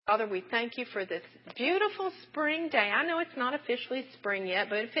Father, we thank you for this beautiful spring day. I know it's not officially spring yet,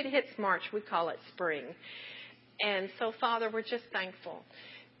 but if it hits March, we call it spring. And so, Father, we're just thankful.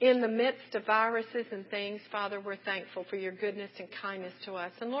 In the midst of viruses and things, Father, we're thankful for your goodness and kindness to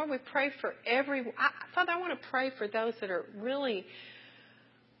us. And, Lord, we pray for Father, I want to pray for those that are really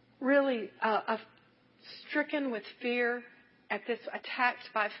stricken with fear, attacked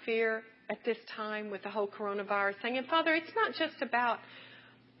by fear at this time with the whole coronavirus thing. And, Father, it's not just about,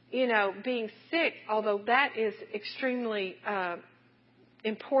 being sick, although that is extremely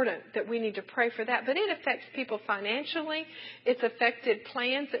important that we need to pray for that. But it affects people financially. It's affected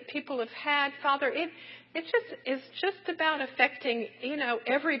plans that people have had. Father, it's just about affecting,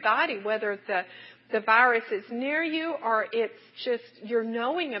 everybody, whether the virus is near you or it's just you're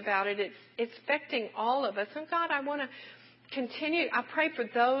knowing about it. It's affecting all of us. And God, I want to continue. I pray for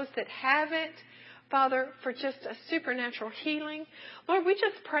those that haven't, Father, for just a supernatural healing. Lord, we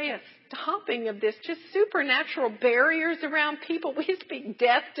just pray a stopping of this, just supernatural barriers around people. We speak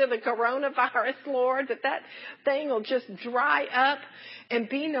death to the coronavirus, Lord, that thing will just dry up and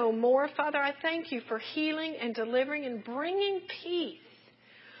be no more. Father, I thank you for healing and delivering and bringing peace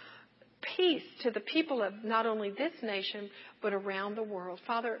to the people of not only this nation, but around the world.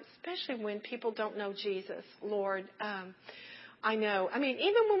 Father, especially when people don't know Jesus, Lord, I know. I mean,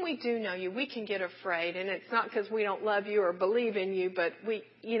 even when we do know you, we can get afraid. And it's not because we don't love you or believe in you, but we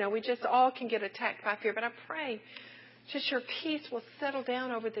just all can get attacked by fear. But I pray just your peace will settle down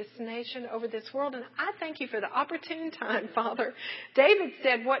over this nation, over this world. And I thank you for the opportune time, Father. David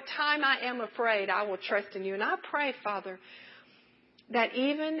said, what time I am afraid, I will trust in you. And I pray, Father, that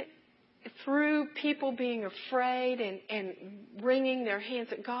even through people being afraid and wringing their hands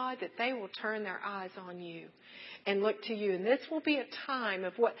at God, that they will turn their eyes on you and look to you. And this will be a time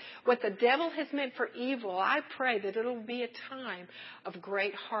of what the devil has meant for evil. I pray that it will be a time of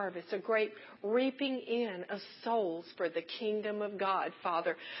great harvest, a great reaping in of souls for the kingdom of God,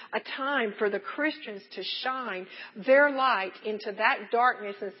 Father. A time for the Christians to shine their light into that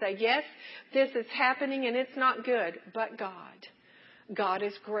darkness and say, yes, this is happening and it's not good, but God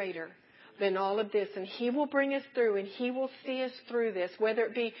is greater than all of this, and He will bring us through, and He will see us through this, whether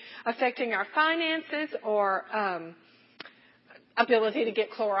it be affecting our finances or ability to get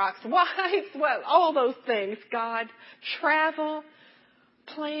Clorox wipes, well, all those things, God, travel,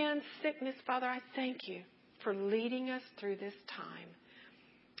 plans, sickness. Father, I thank you for leading us through this time.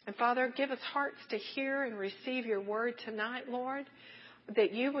 And Father, give us hearts to hear and receive your word tonight, Lord,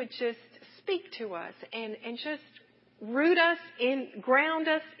 that you would just speak to us and just ground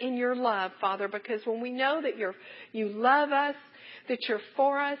us in your love, Father, because when we know that you love us, that you're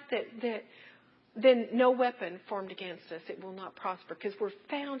for us, then no weapon formed against us, it will not prosper, because we're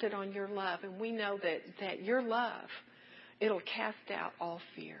founded on your love, and we know that your love, it'll cast out all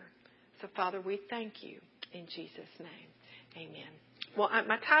fear. So, Father, we thank you in Jesus' name. Amen. Well,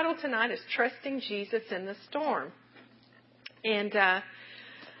 my title tonight is Trusting Jesus in the Storm. And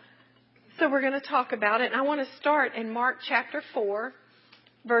so we're going to talk about it. And I want to start in Mark chapter 4,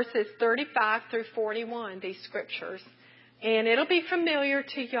 verses 35 through 41, these scriptures. And it'll be familiar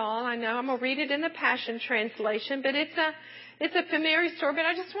to y'all. I know I'm going to read it in the Passion Translation, but it's a familiar story. But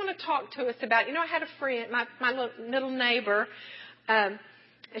I just want to talk to us about, I had a friend, my little neighbor.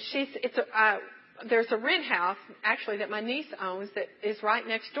 There's a rent house, actually, that my niece owns that is right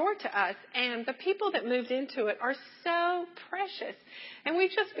next door to us. And the people that moved into it are so precious. And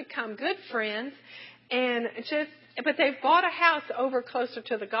we've just become good friends. But they've bought a house over closer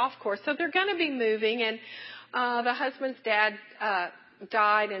to the golf course. So they're going to be moving. And the husband's dad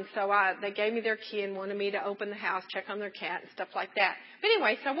died. And so they gave me their key and wanted me to open the house, check on their cat and stuff like that. But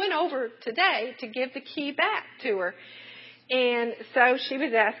anyway, so I went over today to give the key back to her. And so she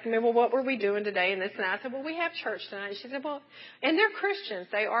was asking me, well, what were we doing today and this and that. I said, well, we have church tonight. She said, well, and they're Christians.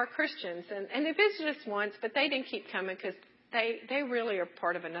 They are Christians. And they visited us once, but they didn't keep coming because they really are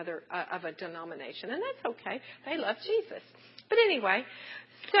part of of a denomination. And that's okay. They love Jesus. But anyway,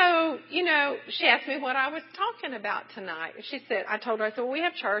 so, she asked me what I was talking about tonight. And I told her, I said, well, we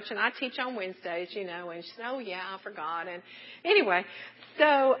have church and I teach on Wednesdays, and she said, oh yeah, I forgot. And anyway,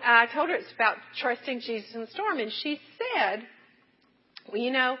 so I told her it's about trusting Jesus in the storm. And she said,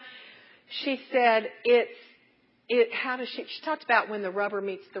 well, she said she talked about when the rubber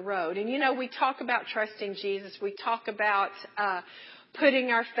meets the road. And, we talk about trusting Jesus. We talk about putting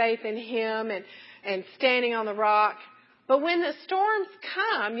our faith in Him and standing on the rock. But when the storms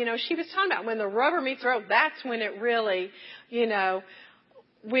come, she was talking about when the rubber meets the road, that's when it really,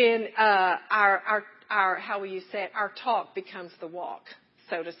 when our how will you say it, our talk becomes the walk.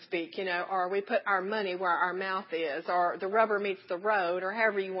 so to speak, or we put our money where our mouth is, or the rubber meets the road, or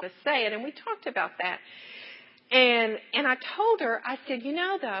however you want to say it. And we talked about that. And I told her, I said,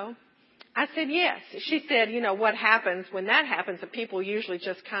 though, I said, yes. She said, what happens when that happens? That people usually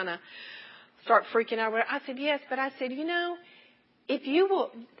just kind of start freaking out. I said, yes, but I said, if you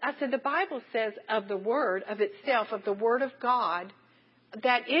will, I said, the Bible says of the Word, of itself, of the Word of God,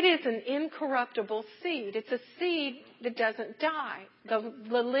 that it is an incorruptible seed. It's a seed that doesn't die. The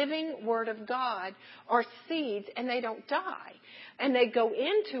living Word of God are seeds, and they don't die. And they go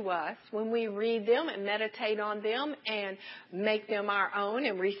into us when we read them and meditate on them and make them our own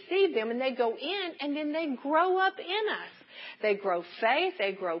and receive them. And they go in, and then they grow up in us. They grow faith,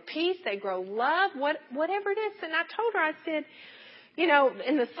 they grow peace, they grow love, whatever it is. And I told her, I said,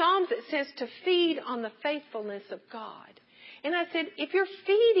 in the Psalms it says to feed on the faithfulness of God. And I said, if you're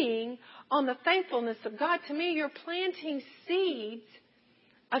feeding on the faithfulness of God, to me, you're planting seeds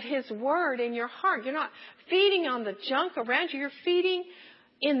of His Word in your heart. You're not feeding on the junk around you. You're feeding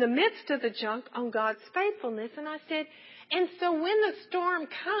in the midst of the junk on God's faithfulness. And I said, and so when the storm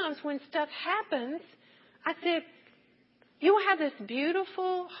comes, when stuff happens, I said, you will have this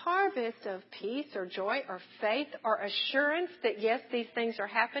beautiful harvest of peace or joy or faith or assurance that, yes, these things are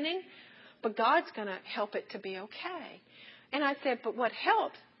happening, but God's going to help it to be okay. And I said, but what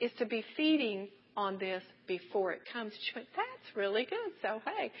helps is to be feeding on this before it comes. She went, that's really good. So,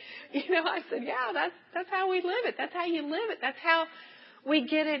 hey, I said, yeah, that's how we live it. That's how you live it. That's how we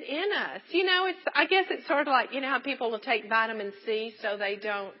get it in us. I guess it's sort of like, how people will take vitamin C so they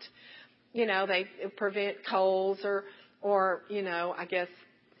don't, they prevent colds or, I guess,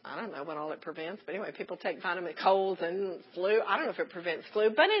 I don't know what all it prevents, but anyway, people take vitamin colds and flu. I don't know if it prevents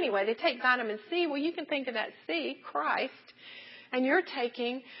flu, but anyway, they take vitamin C. Well, you can think of that C, Christ, and you're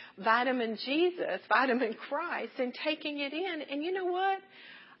taking vitamin Jesus, vitamin Christ, and taking it in. And you know what?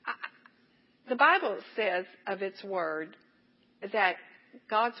 The Bible says of its Word that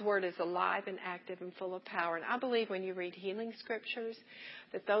God's Word is alive and active and full of power. And I believe when you read healing scriptures,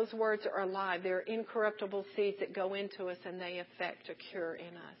 that those words are alive. They're incorruptible seeds that go into us and they affect a cure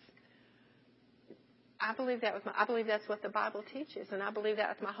in us. I believe that's what the Bible teaches, and I believe that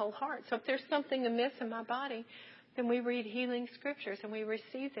with my whole heart. So if there's something amiss in my body, then we read healing scriptures and we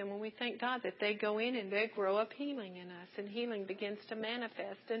receive them, and we thank God that they go in and they grow up healing in us, and healing begins to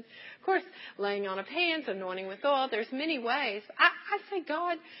manifest. And of course, laying on of hands, anointing with oil, there's many ways. I say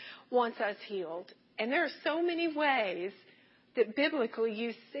God wants us healed, and there are so many ways that biblically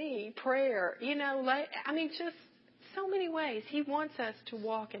you see prayer, just so many ways. He wants us to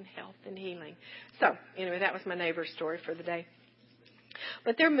walk in health and healing. So, anyway, that was my neighbor's story for the day.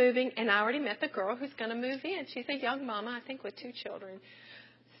 But they're moving, and I already met the girl who's going to move in. She's a young mama, I think, with 2 children.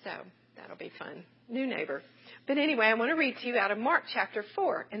 So, that'll be fun. New neighbor. But anyway, I want to read to you out of Mark chapter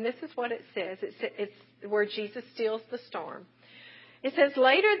 4, and this is what it says. It's where Jesus stills the storm. It says,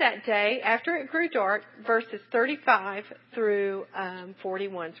 later that day, after it grew dark, verses 35 through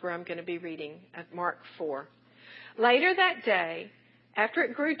 41 is where I'm going to be reading at Mark 4. Later that day, after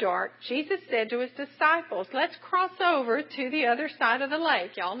it grew dark, Jesus said to His disciples, let's cross over to the other side of the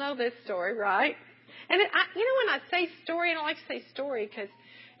lake. Y'all know this story, right? And when I say story, I don't like to say story because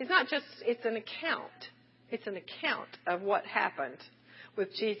it's not just, it's an account. It's an account of what happened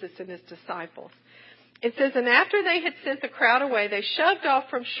with Jesus and His disciples. It says, and after they had sent the crowd away, they shoved off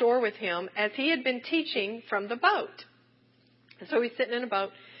from shore with Him as He had been teaching from the boat. And so He's sitting in a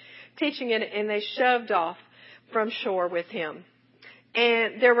boat teaching it, and they shoved off from shore with Him.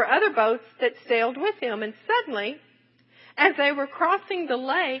 And there were other boats that sailed with Him. And suddenly, as they were crossing the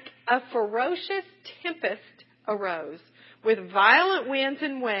lake, a ferocious tempest arose with violent winds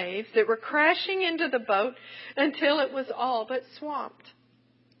and waves that were crashing into the boat until it was all but swamped.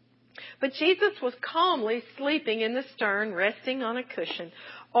 But Jesus was calmly sleeping in the stern, resting on a cushion.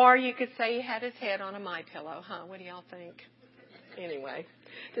 Or you could say He had His head on a MyPillow, huh? What do y'all think? Anyway,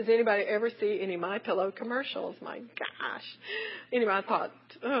 does anybody ever see any MyPillow commercials? My gosh. Anyway, I thought,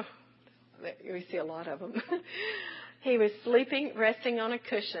 we see a lot of them. He was sleeping, resting on a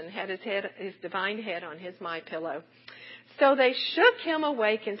cushion, had his divine head on his MyPillow. So they shook Him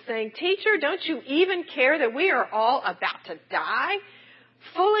awake and saying, Teacher, don't you even care that we are all about to die?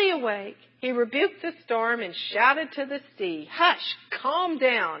 Fully awake, He rebuked the storm and shouted to the sea, Hush, calm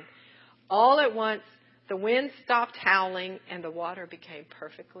down. All at once, the wind stopped howling and the water became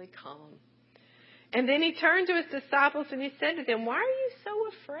perfectly calm. And then He turned to His disciples and He said to them, Why are you so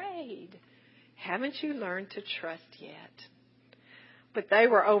afraid? Haven't you learned to trust yet? But they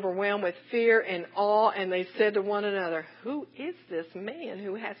were overwhelmed with fear and awe, and they said to one another, Who is this man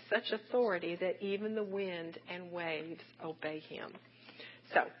who has such authority that even the wind and waves obey Him?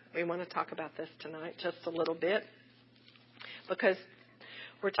 So we want to talk about this tonight just a little bit because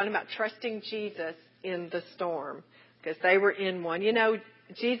we're talking about trusting Jesus in the storm because they were in one. You know,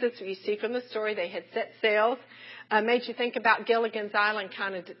 Jesus, you see from the story, they had set sails. Made you think about Gilligan's Island,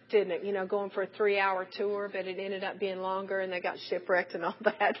 kind of, didn't it? You know, going for a 3-hour tour, but it ended up being longer, and they got shipwrecked and all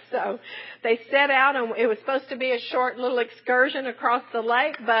that. So they set out, and it was supposed to be a short little excursion across the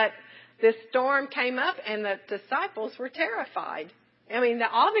lake, but this storm came up, and the disciples were terrified. I mean,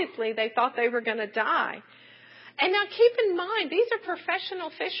 obviously, they thought they were going to die. And now keep in mind, these are professional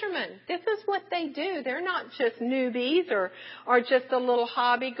fishermen. This is what they do. They're not just newbies or just a little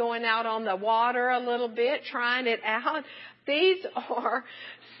hobby going out on the water a little bit, trying it out. These are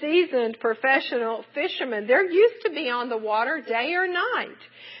seasoned professional fishermen. They're used to be on the water day or night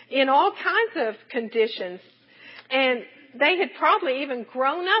in all kinds of conditions. And they had probably even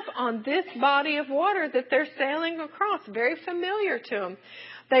grown up on this body of water that they're sailing across, very familiar to them.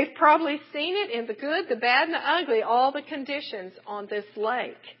 They've probably seen it in the good, the bad, and the ugly, all the conditions on this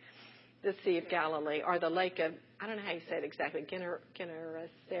lake, the Sea of Galilee, or the lake of, I don't know how you say it exactly,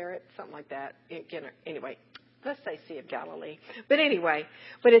 Gennesaret, something like that. Anyway, let's say Sea of Galilee. But anyway,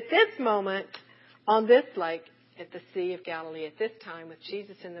 but at this moment, on this lake, at the Sea of Galilee, at this time, with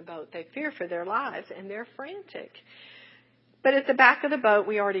Jesus in the boat, they fear for their lives, and they're frantic. But at the back of the boat,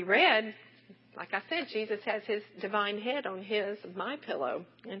 we already read, like I said, Jesus has his divine head on my pillow,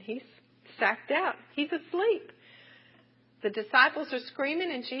 and he's sacked out. He's asleep. The disciples are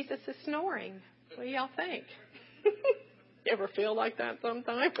screaming, and Jesus is snoring. What do y'all think? You ever feel like that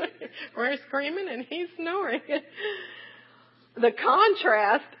sometime? We're screaming, and he's snoring. The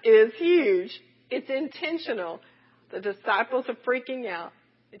contrast is huge. It's intentional. The disciples are freaking out.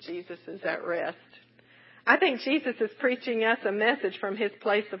 Jesus is at rest. I think Jesus is preaching us a message from his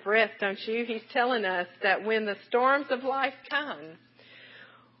place of rest, don't you? He's telling us that when the storms of life come,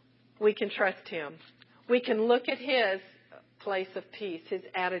 we can trust him. We can look at his place of peace, his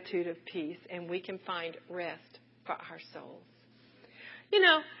attitude of peace, and we can find rest for our souls. You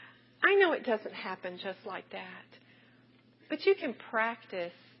know, I know it doesn't happen just like that, but you can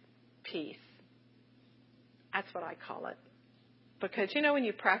practice peace. That's what I call it. Because, you know, when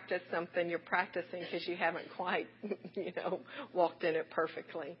you practice something, you're practicing because you haven't quite, walked in it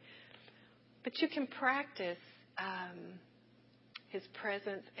perfectly. But you can practice his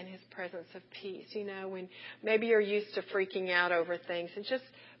presence and his presence of peace. You know, when maybe you're used to freaking out over things and just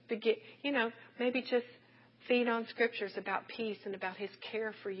maybe just feed on scriptures about peace and about his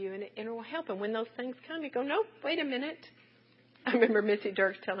care for you, and it will help. And when those things come, you go, no, wait a minute. I remember Missy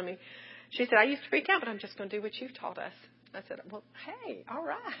Dirks telling me, she said, I used to freak out, but I'm just going to do what you've taught us. I said, well, hey, all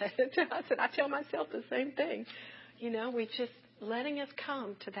right. I said, I tell myself the same thing. You know, we just letting us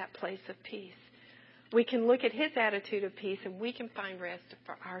come to that place of peace. We can look at his attitude of peace and we can find rest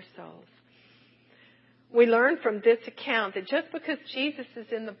for our souls. We learn from this account that just because Jesus is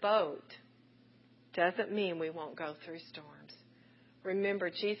in the boat doesn't mean we won't go through storms. Remember,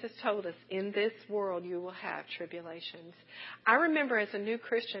 Jesus told us, in this world you will have tribulations. I remember as a new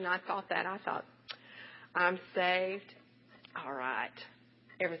Christian, I thought, I'm saved. All right.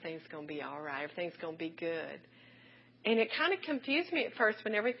 Everything's going to be all right. Everything's going to be good. And it kind of confused me at first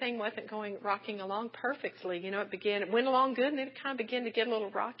when everything wasn't rocking along perfectly. You know, it went along good, and then it kind of began to get a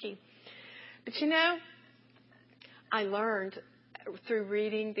little rocky. But you know, I learned through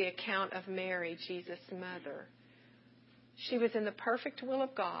reading the account of Mary, Jesus' mother. She was in the perfect will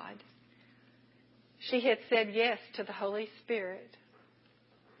of God. She had said yes to the Holy Spirit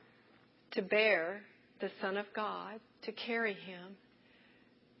to bear the Son of God, to carry him.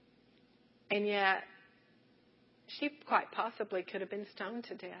 And yet, she quite possibly could have been stoned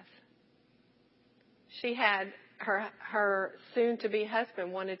to death. She had her soon-to-be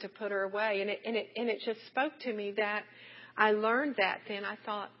husband wanted to put her away. And it just spoke to me that I learned that then. I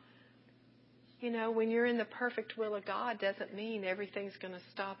thought, you know, when you're in the perfect will of God doesn't mean everything's going to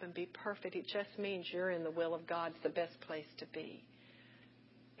stop and be perfect. It just means you're in the will of God. It's the best place to be.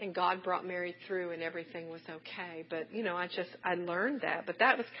 And God brought Mary through and everything was okay. But, you know, I learned that. But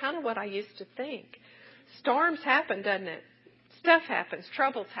that was kind of what I used to think. Storms happen, doesn't it? Stuff happens.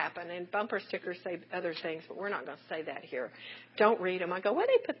 Troubles happen. And bumper stickers say other things, but we're not going to say that here. Don't read them. I go, what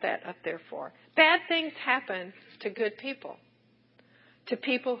do they put that up there for? Bad things happen to good people. To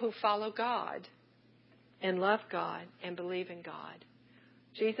people who follow God and love God and believe in God.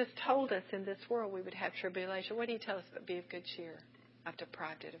 Jesus told us in this world we would have tribulation. What did he tell us? But be of good cheer. I've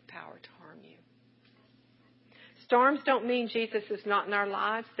deprived it of power to harm you. Storms don't mean Jesus is not in our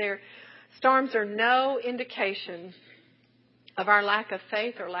lives. Storms are no indication of our lack of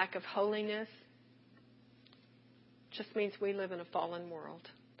faith or lack of holiness. Just means we live in a fallen world.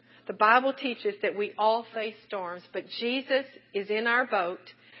 The Bible teaches that we all face storms, but Jesus is in our boat.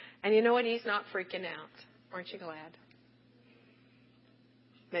 And you know what? He's not freaking out. Aren't you glad?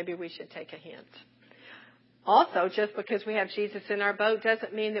 Maybe we should take a hint. Also, just because we have Jesus in our boat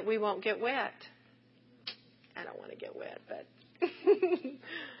doesn't mean that we won't get wet. I don't want to get wet,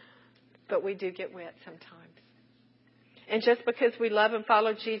 but we do get wet sometimes. And just because we love and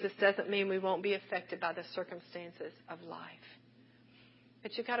follow Jesus doesn't mean we won't be affected by the circumstances of life.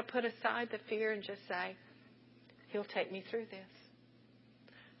 But you've got to put aside the fear and just say, He'll take me through this.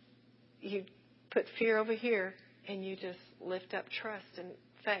 You put fear over here and you just lift up trust and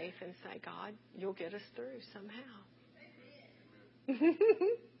faith and say, God, you'll get us through somehow.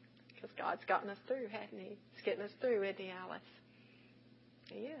 Because God's gotten us through, hasn't He? He's getting us through, isn't He, Alice?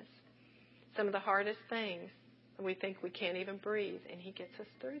 He is. Some of the hardest things, we think we can't even breathe, and He gets us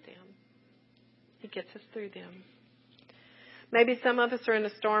through them. He gets us through them. Maybe some of us are in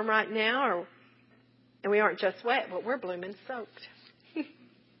a storm right now, and we aren't just wet, but we're blooming soaked.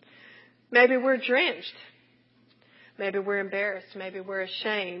 Maybe we're drenched. Maybe we're embarrassed. Maybe we're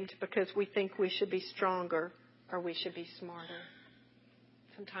ashamed because we think we should be stronger or we should be smarter.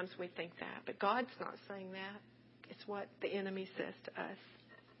 Sometimes we think that, but God's not saying that. It's what the enemy says to us.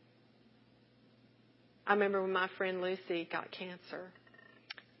 I remember when my friend Lucy got cancer,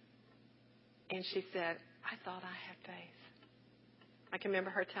 and she said, I thought I had faith. I can remember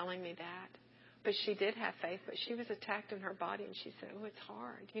her telling me that. But she did have faith, but she was attacked in her body, and she said, oh, it's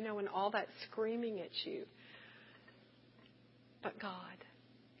hard. You know, and all that screaming at you. But God.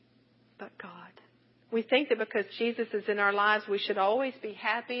 But God. We think that because Jesus is in our lives, we should always be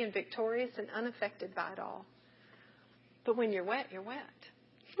happy and victorious and unaffected by it all. But when you're wet, you're wet.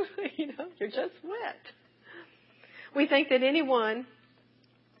 You know, you're just wet. We think that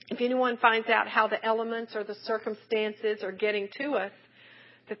if anyone finds out how the elements or the circumstances are getting to us,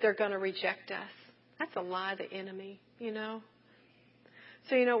 that they're going to reject us. That's a lie of the enemy, you know.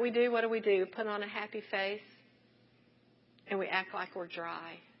 So you know what we do? What do? Put on a happy face and we act like we're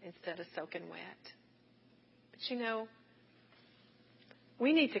dry instead of soaking wet. But you know,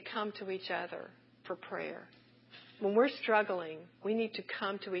 we need to come to each other for prayer. When we're struggling, we need to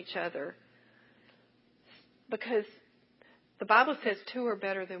come to each other because the Bible says two are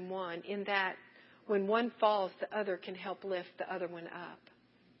better than one in that when one falls, the other can help lift the other one up.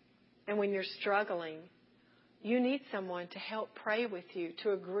 And when you're struggling, you need someone to help pray with you,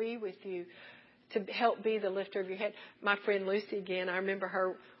 to agree with you, to help be the lifter of your head. My friend Lucy, again, I remember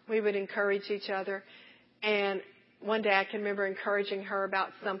her, we would encourage each other. And one day I can remember encouraging her about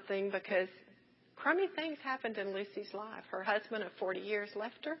something because crummy things happened in Lucy's life. Her husband of 40 years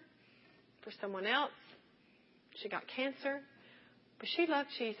left her for someone else. She got cancer. But she loved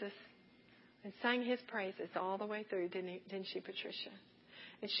Jesus and sang His praises all the way through, didn't she, Patricia?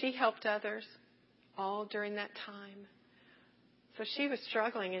 And she helped others all during that time. So she was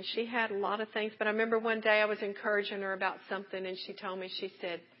struggling, and she had a lot of things. But I remember one day I was encouraging her about something, and she told me, she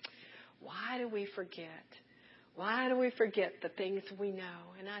said, why do we forget? Why do we forget the things we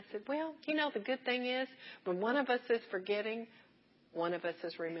know? And I said, well, you know, the good thing is when one of us is forgetting, one of us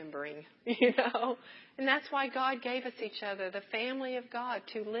is remembering, you know. And that's why God gave us each other, the family of God,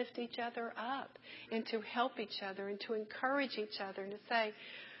 to lift each other up and to help each other and to encourage each other and to say,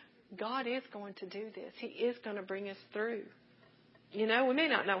 God is going to do this. He is going to bring us through. You know, we may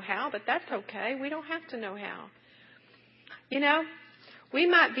not know how, but that's okay. We don't have to know how. You know, we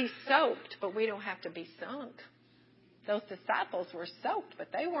might be soaked, but we don't have to be sunk. Those disciples were soaked,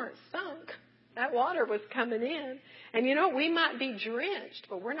 but they weren't sunk. That water was coming in. And you know, we might be drenched,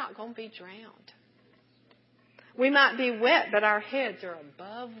 but we're not going to be drowned. We might be wet, but our heads are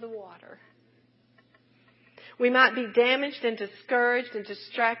above the water. We might be damaged and discouraged and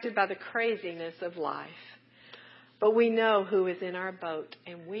distracted by the craziness of life. But we know who is in our boat,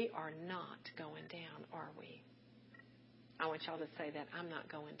 and we are not going down, are we? I want y'all to say that. I'm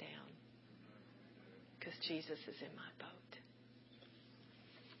not going down because Jesus is in my boat.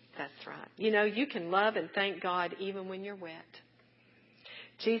 That's right. You know, you can love and thank God even when you're wet.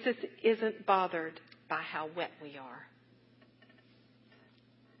 Jesus isn't bothered by how wet we are.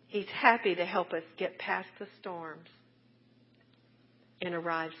 He's happy to help us get past the storms and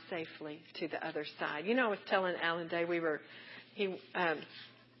arrive safely to the other side. You know, I was telling Alan Day he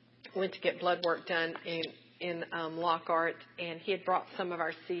went to get blood work done in Lockhart, and he had brought some of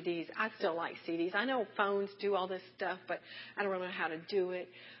our CDs. I still like CDs. I know phones do all this stuff, but I don't really know how to do it.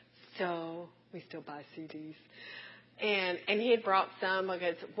 So we still buy CDs. And he had brought some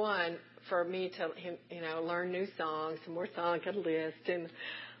because, one, for me to, learn new songs, some more songs, a list.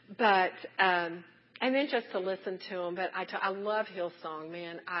 But And then just to listen to them. But I love Hillsong,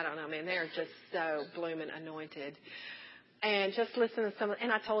 man. I don't know, man. They're just so blooming anointed. And just listen to some.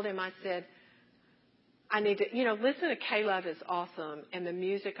 And I told him, I said, I need to, listen to K-Love is awesome and the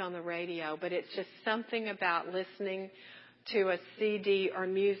music on the radio. But it's just something about listening to a CD or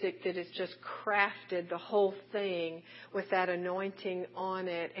music that is just crafted, the whole thing, with that anointing on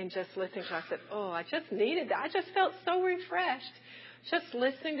it. And just listening to it, I said, I just needed that. I just felt so refreshed. Just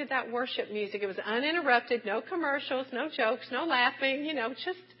listening to that worship music. It was uninterrupted, no commercials, no jokes, no laughing,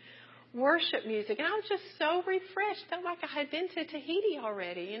 just worship music. And I was just so refreshed. Felt like I had been to Tahiti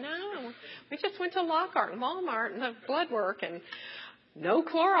already, We just went to Lockhart and Walmart and the blood work and no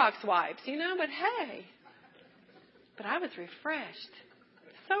Clorox wipes, but hey. But I was refreshed.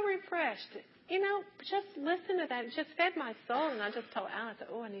 So refreshed. Just listen to that. It just fed my soul. And I just told Alan, I said,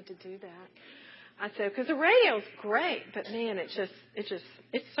 I need to do that. I said, because the radio's great, but man, it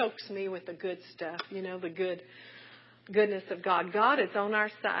soaks me with the good stuff, the goodness of God. God is on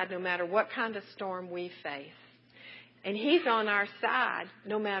our side no matter what kind of storm we face. And He's on our side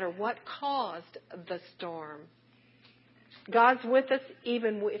no matter what caused the storm. God's with us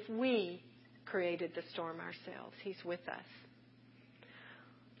even if we created the storm ourselves. He's with us.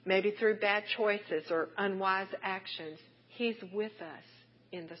 Maybe through bad choices or unwise actions. He's with us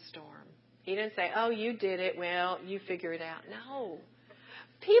in the storm. He didn't say, you did it. Well, you figure it out. No.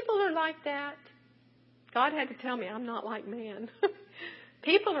 People are like that. God had to tell me I'm not like man.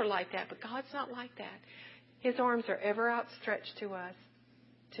 People are like that, but God's not like that. His arms are ever outstretched to us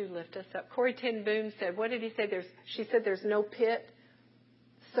to lift us up. Corrie ten Boom said, what did he say? She said there's no pit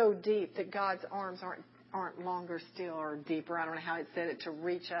so deep that God's arms aren't longer still or deeper. I don't know how it said it, to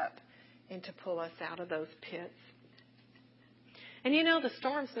reach up and to pull us out of those pits. And the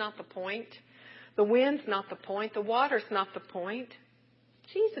storm's not the point. The wind's not the point. The water's not the point.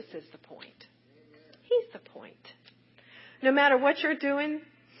 Jesus is the point. He's the point. No matter what you're doing,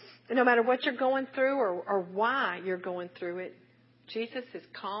 no matter what you're going through or why you're going through it, Jesus is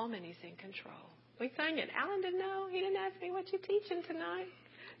calm and He's in control. We sang it. Alan didn't know. He didn't ask me what you're teaching tonight.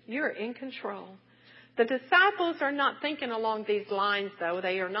 You're in control. The disciples are not thinking along these lines, though.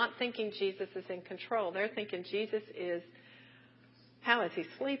 They are not thinking Jesus is in control. They're thinking Jesus is... How is He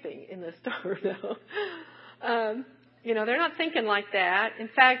sleeping in the storm, though? They're not thinking like that. In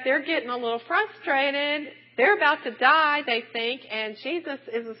fact, they're getting a little frustrated. They're about to die, they think, and Jesus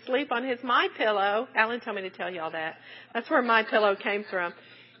is asleep on His MyPillow. Alan told me to tell you all that. That's where MyPillow came from.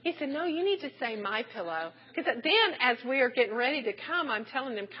 He said, no, you need to say MyPillow. Because then, as we are getting ready to come, I'm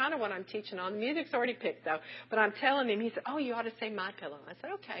telling him kind of what I'm teaching on. The music's already picked, though. But I'm telling him, he said, you ought to say MyPillow. I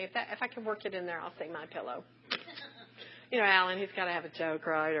said, okay, if I can work it in there, I'll say MyPillow. Alan, he's got to have a joke,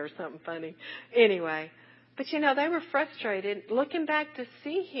 right, or something funny. Anyway, but they were frustrated looking back to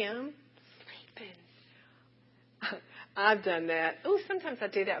see Him sleeping. I've done that. Sometimes I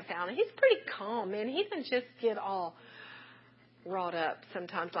do that with Alan. He's pretty calm, man. He doesn't just get all wrought up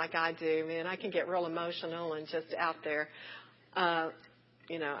sometimes like I do, man. I can get real emotional and just out there. I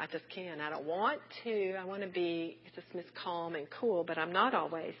just can't. I don't want to. I want to be just calm and cool, but I'm not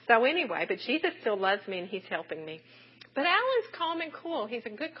always. So anyway, but Jesus still loves me and He's helping me. But Alan's calm and cool. He's a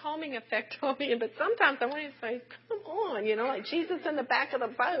good calming effect on me. But sometimes I want to say, come on, like Jesus in the back of the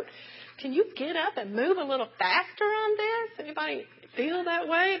boat. Can you get up and move a little faster on this? Anybody feel that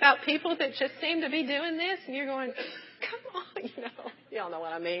way about people that just seem to be doing this? And you're going, come on, Y'all know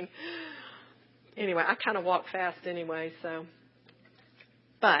what I mean. Anyway, I kind of walk fast anyway, so.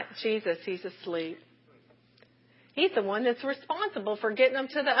 But Jesus, He's asleep. He's the one that's responsible for getting them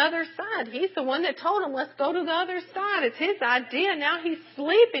to the other side. He's the one that told them, let's go to the other side. It's His idea. Now He's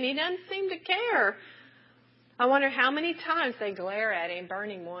sleeping. He doesn't seem to care. I wonder how many times they glare at Him,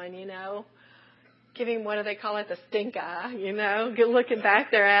 burning one, Give Him, what do they call it, the stink eye, looking back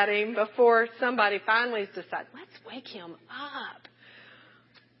there at Him before somebody finally decides, let's wake Him up.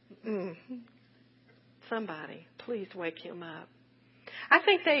 Somebody, please wake Him up. I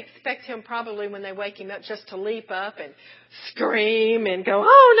think they expect Him probably when they wake Him up just to leap up and scream and go,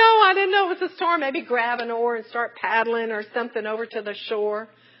 oh no, I didn't know it was a storm. Maybe grab an oar and start paddling or something over to the shore.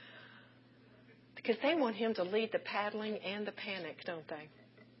 Because they want Him to lead the paddling and the panic, don't they?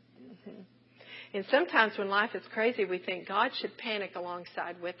 Mm-hmm. And sometimes when life is crazy, we think God should panic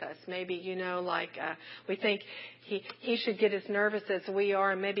alongside with us. Maybe, we think he should get as nervous as we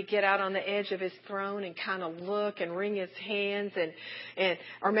are and maybe get out on the edge of His throne and kind of look and wring His hands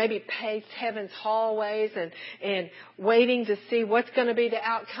or maybe pace heaven's hallways and waiting to see what's going to be the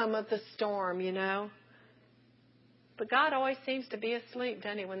outcome of the storm, But God always seems to be asleep,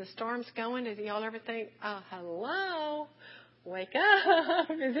 doesn't He? When the storm's going, does y'all ever think, oh, hello? Wake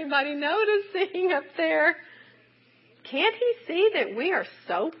up. Is anybody noticing up there? Can't he see that we are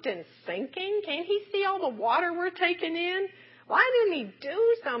soaked and sinking? Can't he see all the water we're taking in? Why didn't he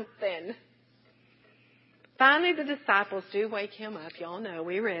do something? Finally, the disciples do wake him up. Y'all know,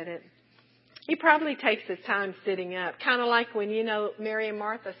 we read it. He probably takes his time sitting up, kind of like when, Mary and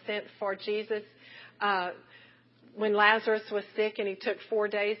Martha sent for Jesus when Lazarus was sick and he took 4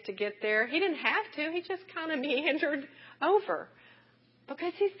 days to get there. He didn't have to. He just kind of meandered over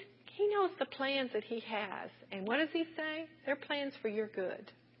because he knows the plans that he has. And what does he say? They're plans for your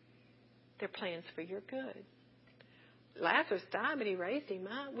good. They're plans for your good. Lazarus died, but he raised him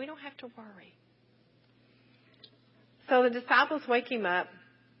up. We don't have to worry. So the disciples wake him up.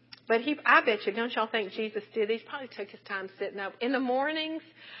 But I bet you, don't y'all think Jesus did? He probably took his time sitting up. In the mornings,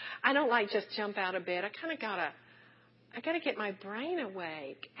 I don't just jump out of bed. I got to get my brain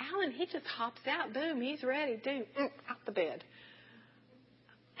awake. Alan, he just hops out. Boom, he's ready. Boom, out the bed.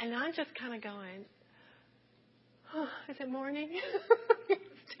 And I'm just kind of going, is it morning?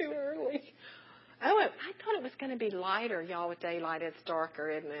 It's too early. Oh, I thought it was going to be lighter, y'all, with daylight. It's darker,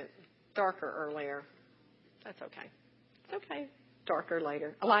 isn't it? Darker earlier. That's okay. It's okay. Darker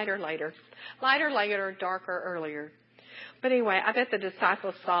later. Lighter later. Lighter later, darker earlier. But anyway, I bet the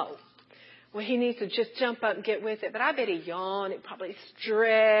disciples thought, well, he needs to just jump up and get with it. But I bet he yawned. He probably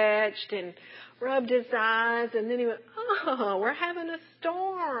stretched and rubbed his eyes. And then he went, we're having a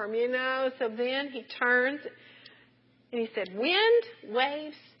storm, So then he turns and he said, wind,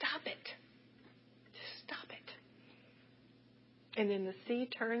 waves, stop it. Just stop it. And then the sea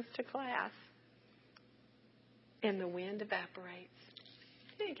turns to glass. And the wind evaporates.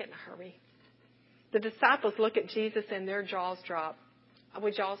 He didn't get in a hurry. The disciples look at Jesus and their jaws drop.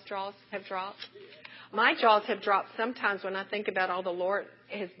 Would y'all's jaws have dropped? My jaws have dropped sometimes when I think about all the Lord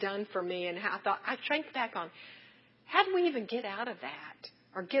has done for me and how I think back on, how do we even get out of that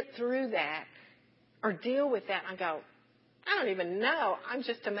or get through that or deal with that? And I go, I don't even know. I'm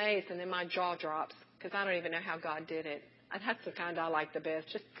just amazed. And then my jaw drops because I don't even know how God did it. That's the kind I like the best.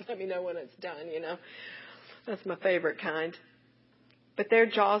 Just let me know when it's done, That's my favorite kind. But their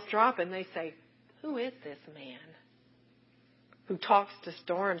jaws drop and they say, who is this man who talks to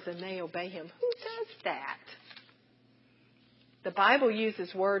storms and they obey him? Who does that? The Bible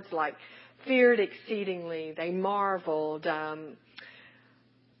uses words like feared exceedingly. They marveled.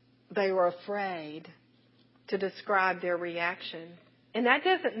 They were afraid to describe their reaction. And that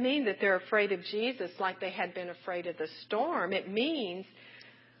doesn't mean that they're afraid of Jesus like they had been afraid of the storm. It means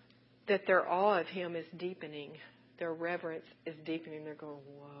that their awe of him is deepening. Their reverence is deepening. They're going,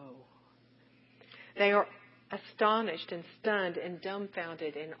 whoa. They are astonished and stunned and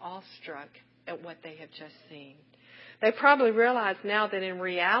dumbfounded and awestruck at what they have just seen. They probably realize now that in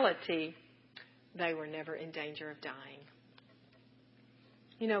reality, they were never in danger of dying.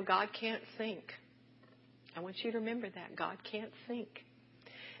 God can't sink. I want you to remember that. God can't sink.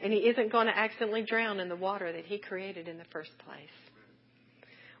 And he isn't going to accidentally drown in the water that he created in the first place.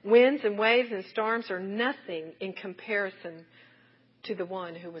 Winds and waves and storms are nothing in comparison to the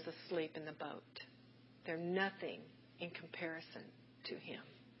one who was asleep in the boat. They're nothing in comparison to him.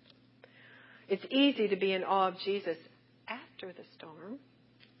 It's easy to be in awe of Jesus after the storm.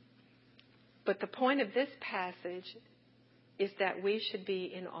 But the point of this passage is that we should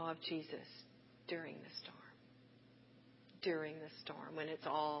be in awe of Jesus during the storm. During the storm, when it's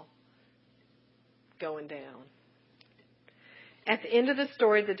all going down. At the end of the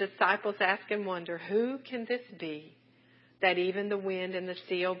story, the disciples ask and wonder, who can this be that even the wind and the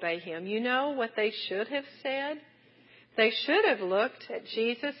sea obey him? You know what they should have said? They should have looked at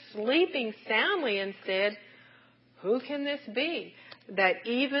Jesus sleeping soundly and said, who can this be that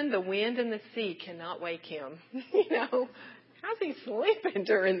even the wind and the sea cannot wake him? How's he sleeping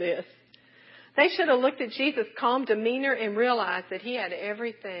during this? They should have looked at Jesus' calm demeanor and realized that he had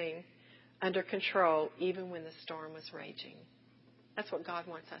everything under control even when the storm was raging. That's what God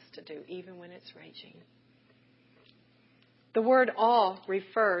wants us to do, even when it's raging. The word awe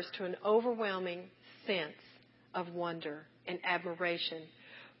refers to an overwhelming sense of wonder and admiration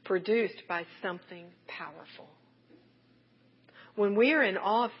produced by something powerful. When we are in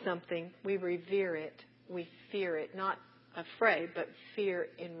awe of something, we revere it, we fear it, not afraid, but fear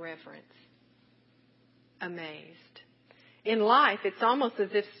in reverence, amazed. In life, it's almost as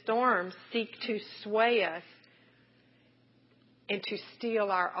if storms seek to sway us and to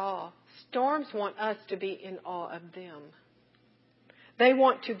steal our awe. Storms want us to be in awe of them. They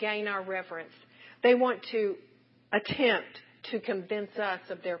want to gain our reverence. They want to attempt to convince us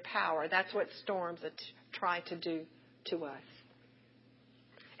of their power. That's what storms try to do to us.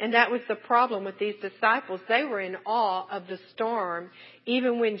 And that was the problem with these disciples. They were in awe of the storm,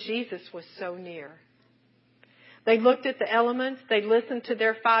 even when Jesus was so near. They looked at the elements. They listened to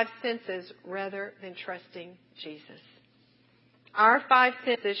their five senses rather than trusting Jesus. Our five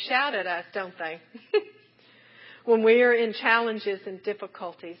senses shout at us, don't they? When we are in challenges and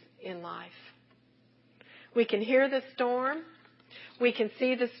difficulties in life. We can hear the storm. We can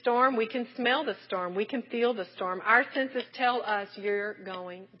see the storm. We can smell the storm. We can feel the storm. Our senses tell us you're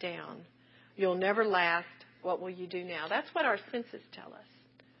going down. You'll never last. What will you do now? That's what our senses tell us.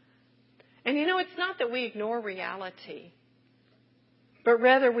 And it's not that we ignore reality, but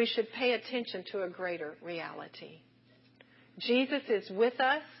rather we should pay attention to a greater reality. Jesus is with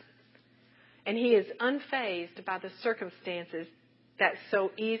us, and He is unfazed by the circumstances that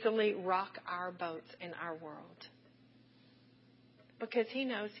so easily rock our boats in our world. Because He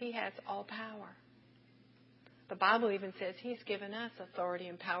knows He has all power. The Bible even says He's given us authority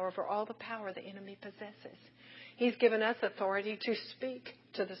and power over all the power the enemy possesses. He's given us authority to speak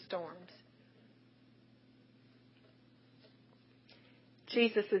to the storms.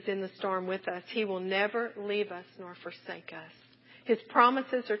 Jesus is in the storm with us. He will never leave us nor forsake us. His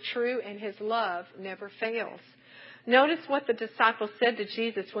promises are true and His love never fails. Notice what the disciples said to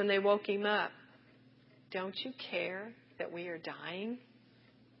Jesus when they woke Him up. Don't you care that we are dying?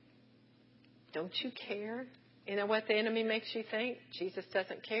 Don't you care? You know what the enemy makes you think? Jesus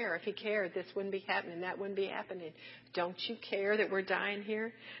doesn't care. If He cared, this wouldn't be happening, that wouldn't be happening. Don't you care that we're dying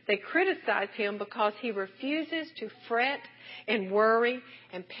here? They criticize Him because He refuses to fret and worry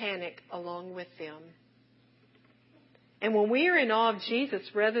and panic along with them. And when we are in awe of Jesus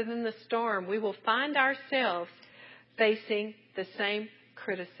rather than the storm, we will find ourselves facing the same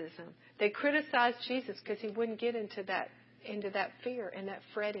criticism. They criticized Jesus because He wouldn't get into that fear and that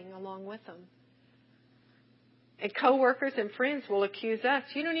fretting along with them. And coworkers and friends will accuse us.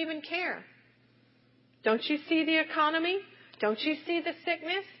 You don't even care. Don't you see the economy? Don't you see the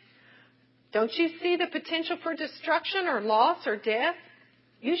sickness? Don't you see the potential for destruction or loss or death?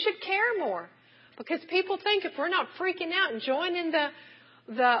 You should care more. Because people think if we're not freaking out and joining the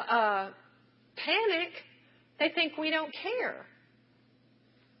panic, they think we don't care.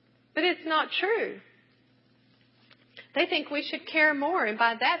 But it's not true. They think we should care more. And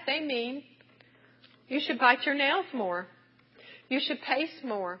by that they mean you should bite your nails more. You should pace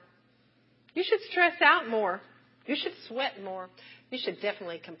more. You should stress out more. You should sweat more. You should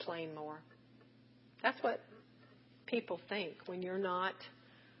definitely complain more. That's what people think when you're not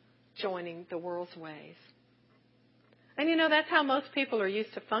joining the world's ways. And that's how most people are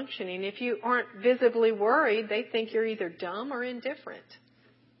used to functioning. If you aren't visibly worried, they think you're either dumb or indifferent.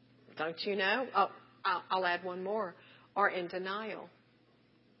 Don't you know? Oh, I'll add one more. Or in denial.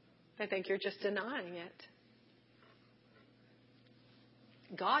 They think you're just denying it.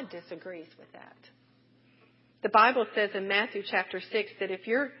 God disagrees with that. The Bible says in Matthew chapter 6 that if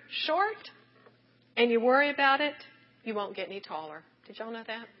you're short and you worry about it, you won't get any taller. Did y'all know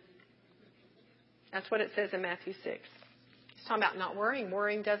that? That's what it says in Matthew 6. It's talking about not worrying.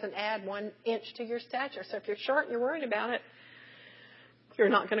 Worrying doesn't add 1 inch to your stature. So if you're short and you're worried about it, you're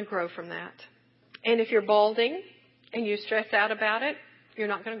not going to grow from that. And if you're balding and you stress out about it, you're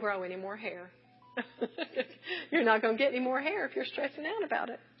not going to grow any more hair. You're not going to get any more hair if you're stressing out about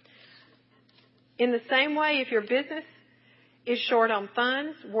it. In the same way, if your business is short on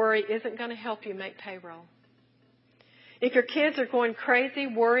funds, worry isn't going to help you make payroll. If your kids are going crazy,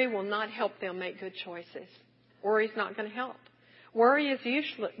 worry will not help them make good choices. Worry's not going to help. Worry is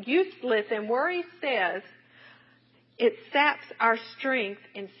useless, and worry says it saps our strength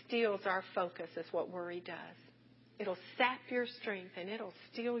and steals our focus, is what worry does. It'll sap your strength and it'll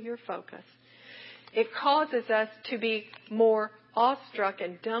steal your focus. It causes us to be more awestruck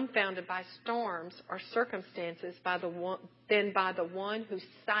and dumbfounded by storms or circumstances than by the one who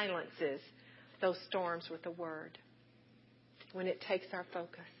silences those storms with the word when it takes our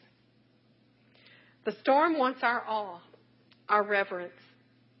focus. The storm wants our awe, our reverence,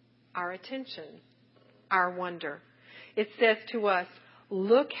 our attention, our wonder. It says to us,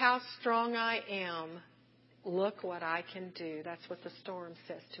 look how strong I am. Look what I can do. That's what the storm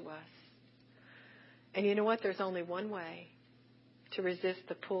says to us. And you know what? There's only one way to resist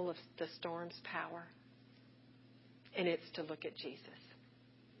the pull of the storm's power. And it's to look at Jesus.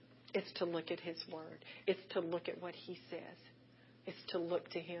 It's to look at His Word. It's to look at what He says. It's to look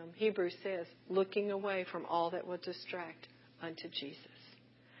to Him. Hebrews says, looking away from all that will distract unto Jesus.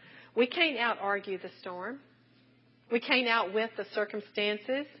 We can't out-argue the storm. We can't outwit the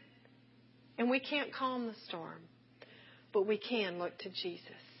circumstances. And we can't calm the storm. But we can look to Jesus.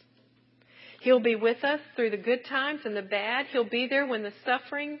 He'll be with us through the good times and the bad. He'll be there when the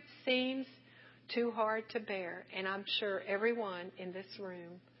suffering seems too hard to bear. And I'm sure everyone in this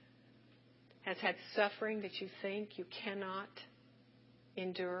room has had suffering that you think you cannot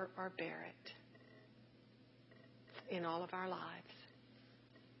endure or bear it in all of our lives.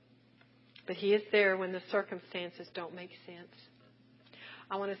 But He is there when the circumstances don't make sense.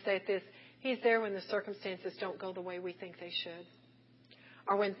 I want to say it this. He's there when the circumstances don't go the way we think they should,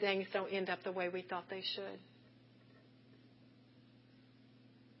 or when things don't end up the way we thought they should.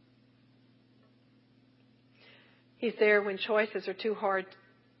 He's there when choices are too hard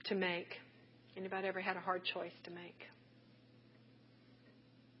to make. Anybody ever had a hard choice to make?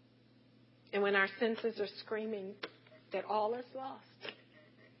 And when our senses are screaming that all is lost.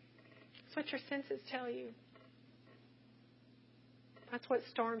 That's what your senses tell you. That's what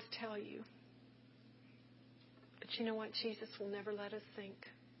storms tell you. But you know what? Jesus will never let us sink.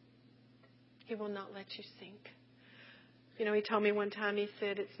 He will not let you sink. You know, He told me one time, He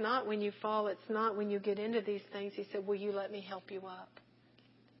said, it's not when you fall, it's not when you get into these things. He said, will you let me help you up?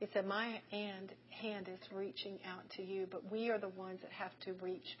 He said, my hand is reaching out to you, but we are the ones that have to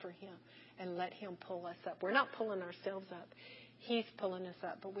reach for Him and let Him pull us up. We're not pulling ourselves up. He's pulling us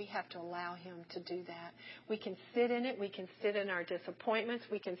up, but we have to allow Him to do that. We can sit in it. We can sit in our disappointments.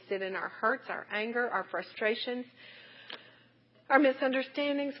 We can sit in our hurts, our anger, our frustrations, our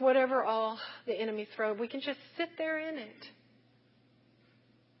misunderstandings, whatever all the enemy throws. We can just sit there in it.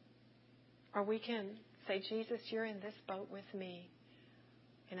 Or we can say, Jesus, you're in this boat with me,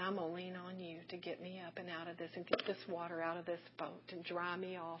 and I'm going to lean on you to get me up and out of this and get this water out of this boat and dry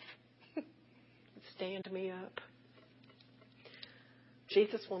me off and stand me up.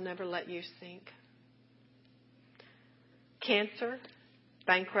 Jesus will never let you sink. Cancer,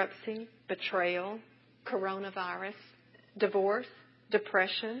 bankruptcy, betrayal, coronavirus, divorce,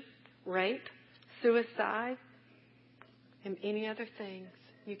 depression, rape, suicide, and any other things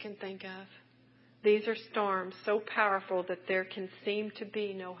you can think of. These are storms so powerful that there can seem to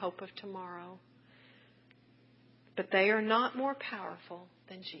be no hope of tomorrow. But they are not more powerful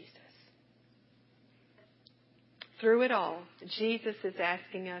than Jesus. Through it all, Jesus is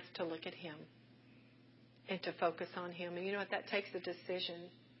asking us to look at Him and to focus on Him. And you know what? That takes a decision.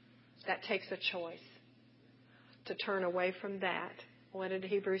 That takes a choice to turn away from that. What did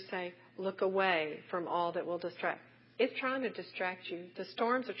Hebrews say? Look away from all that will distract. It's trying to distract you. The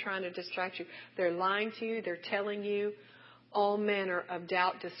storms are trying to distract you. They're lying to you. They're telling you all manner of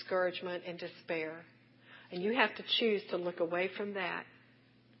doubt, discouragement, and despair. And you have to choose to look away from that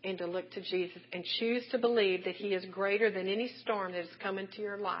and to look to Jesus and choose to believe that He is greater than any storm that has come into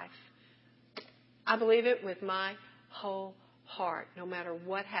your life. I believe it with my whole heart, no matter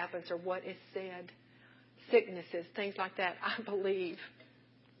what happens or what is said, sicknesses, things like that. I believe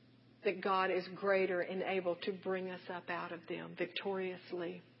that God is greater and able to bring us up out of them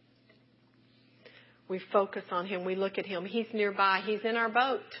victoriously. We focus on Him. We look at Him. He's nearby. He's in our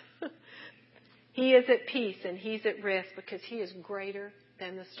boat. He is at peace and He's at rest because He is greater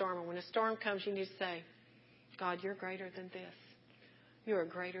than the storm. And when a storm comes, you need to say, God, you're greater than this. You are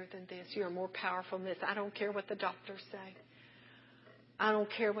greater than this. You are more powerful than this. I don't care what the doctors say. I don't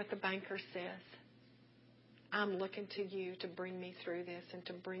care what the banker says. I'm looking to you to bring me through this and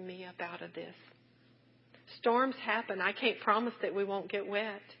to bring me up out of this. Storms happen. I can't promise that we won't get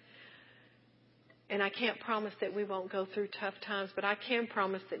wet. And I can't promise that we won't go through tough times. But I can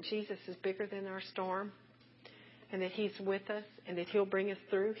promise that Jesus is bigger than our storm. And that He's with us and that He'll bring us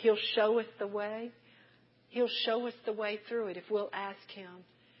through. He'll show us the way. He'll show us the way through it if we'll ask Him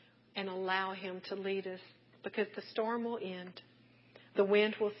and allow Him to lead us. Because the storm will end. The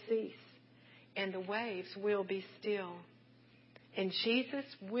wind will cease. And the waves will be still. And Jesus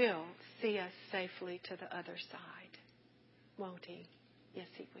will see us safely to the other side. Won't He? Yes,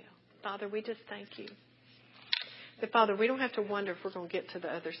 He will. Father, we just thank You. But Father, we don't have to wonder if we're going to get to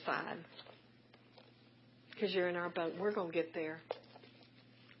the other side. Because You're in our boat. We're going to get there.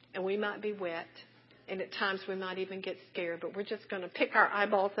 And we might be wet. And at times we might even get scared. But we're just going to pick our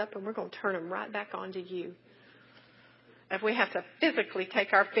eyeballs up and we're going to turn them right back onto You. If we have to physically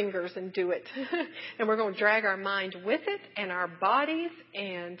take our fingers and do it. And we're going to drag our mind with it and our bodies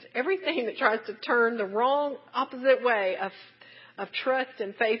and everything that tries to turn the wrong opposite way of trust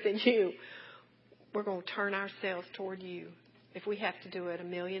and faith in You. We're going to turn ourselves toward You. If we have to do it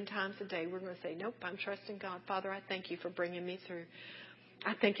 1,000,000 times a day, we're going to say, nope, I'm trusting God. Father, I thank You for bringing me through.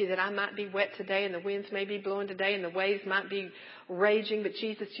 I thank You that I might be wet today and the winds may be blowing today and the waves might be raging. But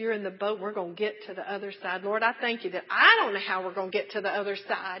Jesus, You're in the boat. We're going to get to the other side. Lord, I thank You that I don't know how we're going to get to the other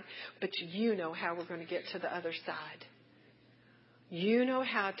side, but You know how we're going to get to the other side. You know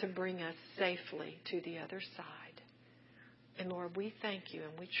how to bring us safely to the other side. And Lord, we thank you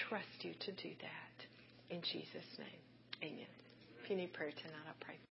and we trust you to do that. In Jesus' name, amen. If you need prayer tonight, I'll pray.